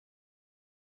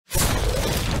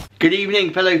Good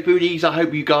evening fellow foodies, I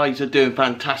hope you guys are doing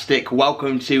fantastic.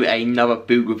 Welcome to another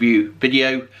food review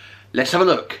video. Let's have a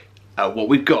look at what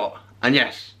we've got. And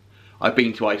yes, I've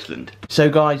been to Iceland. So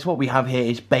guys, what we have here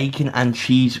is bacon and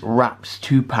cheese wraps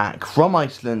 2-pack from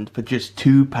Iceland for just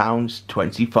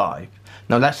 £2.25.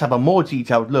 Now let's have a more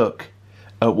detailed look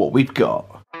at what we've got.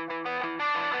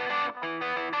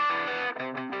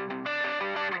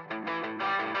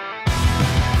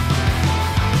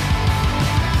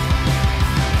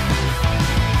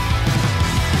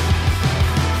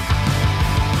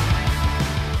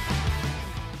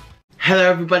 Hello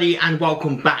everybody and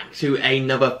welcome back to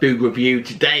another food review.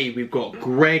 Today we've got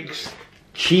Greggs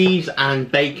cheese and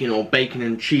bacon, or bacon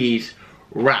and cheese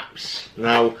wraps.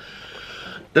 Now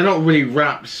they're not really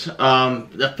wraps,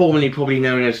 they're formerly probably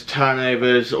known as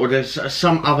turnovers, or there's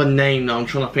some other name that I'm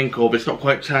trying to think of. It's not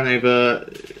quite turnover,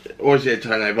 or is it a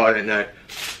turnover? I don't know.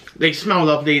 They smell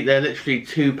lovely. They're literally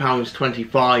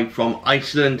 £2.25 from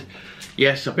Iceland.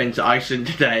 Yes, I've been to Iceland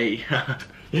today.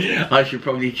 I should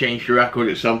probably change the record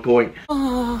at some point.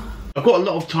 I've got a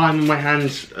lot of time on my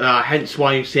hands, hence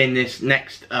why you're seeing this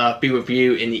next food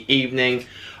review in the evening.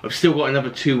 I've still got another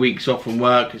 2 weeks off from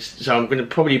work, so I'm going to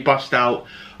probably bust out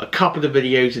a couple of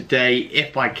videos a day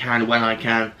if I can, when I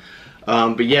can.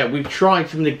 But yeah, we've tried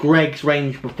some of the Greggs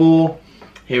range before.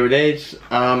 Here it is.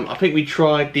 I think we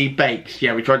tried the bakes.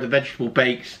 Yeah, we tried the vegetable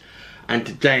bakes. And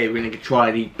today we're going to try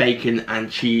the bacon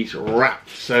and cheese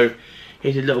wraps. So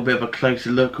here's a little bit of a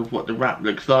closer look of what the wrap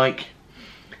looks like.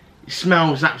 It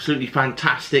smells absolutely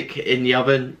fantastic in the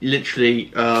oven.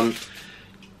 Literally,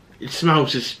 it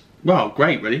smells just, well,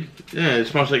 great really. Yeah, it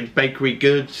smells like bakery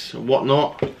goods and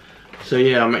whatnot. So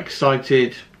yeah, I'm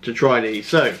excited to try these.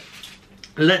 So,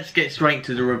 let's get straight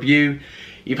to the review.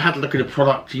 You've had a look at the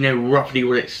product, you know roughly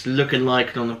what it's looking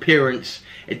like, and on appearance,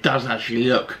 it does actually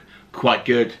look quite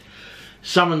good.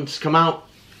 Summer's come out,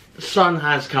 the sun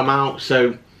has come out,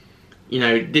 so you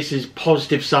know, this is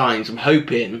positive signs. I'm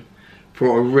hoping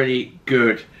for a really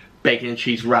good bacon and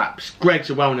cheese wraps. Greggs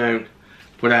are well known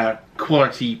for their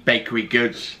quality bakery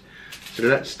goods. So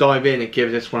let's dive in and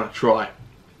give this one a try.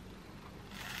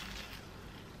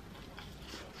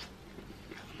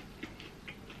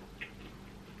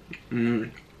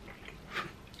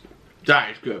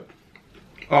 That is good.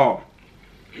 Oh.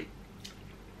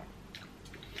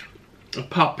 The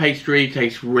puff pastry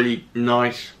tastes really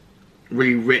nice.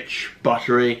 Really rich,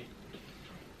 buttery.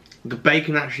 The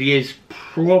bacon actually is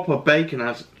proper bacon,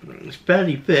 it's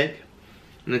fairly thick.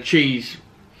 And the cheese,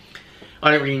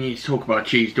 I don't really need to talk about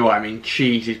cheese, do I? I mean,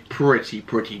 cheese is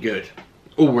pretty good.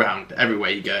 All round,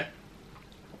 everywhere you go.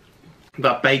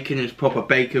 That bacon is proper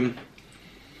bacon.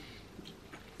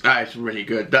 That is really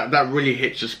good. That really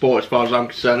hits the spot as far as I'm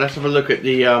concerned. Let's have a look at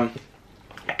the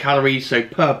calories. So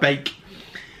per bake,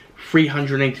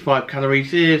 385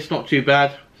 calories. It's not too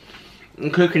bad.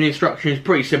 And cooking instructions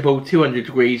pretty simple, 200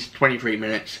 degrees, 23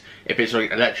 minutes if it's like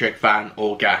electric, fan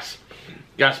or gas.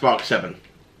 Gas mark 7.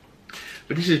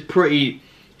 But this is pretty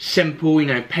simple, you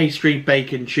know, pastry,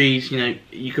 bacon, cheese, you know,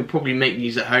 you could probably make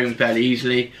these at home fairly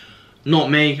easily.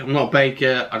 Not me, I'm not a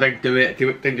baker, I don't do it,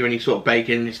 don't do any sort of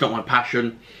baking, it's not my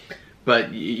passion.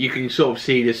 But you can sort of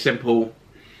see the simple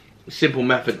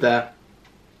method there.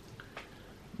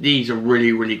 These are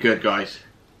really good, guys.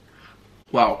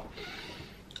 Wow.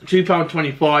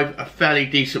 £2.25, a fairly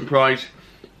decent price,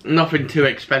 nothing too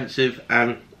expensive,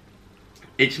 and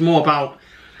it's more about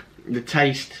the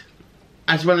taste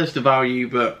as well as the value.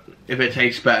 But if it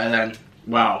tastes better, then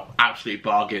wow, absolute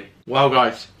bargain. Well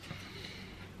guys,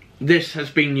 this has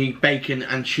been the bacon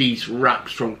and cheese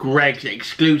wraps from Greggs,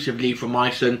 exclusively from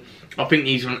Iceland. I think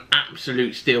these are an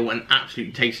absolute steal and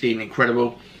absolutely tasty and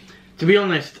incredible. To be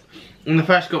honest, when I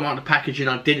first got them out of the packaging,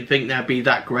 I didn't think they'd be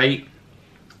that great.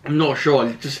 I'm not sure,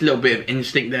 just a little bit of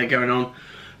instinct there going on.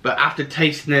 But after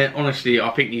tasting it, honestly,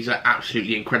 I think these are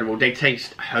absolutely incredible. They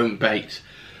taste home-baked.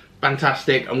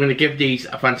 Fantastic. I'm going to give these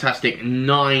a fantastic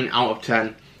 9 out of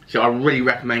 10. So I really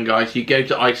recommend, guys, you go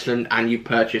to Iceland and you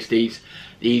purchase these.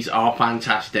 These are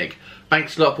fantastic.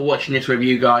 Thanks a lot for watching this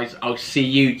review, guys. I'll see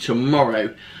you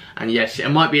tomorrow. And yes, it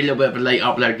might be a little bit of a late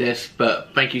upload this, but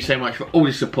thank you so much for all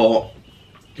the support.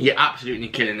 You're absolutely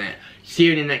killing it. See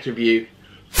you in the next review.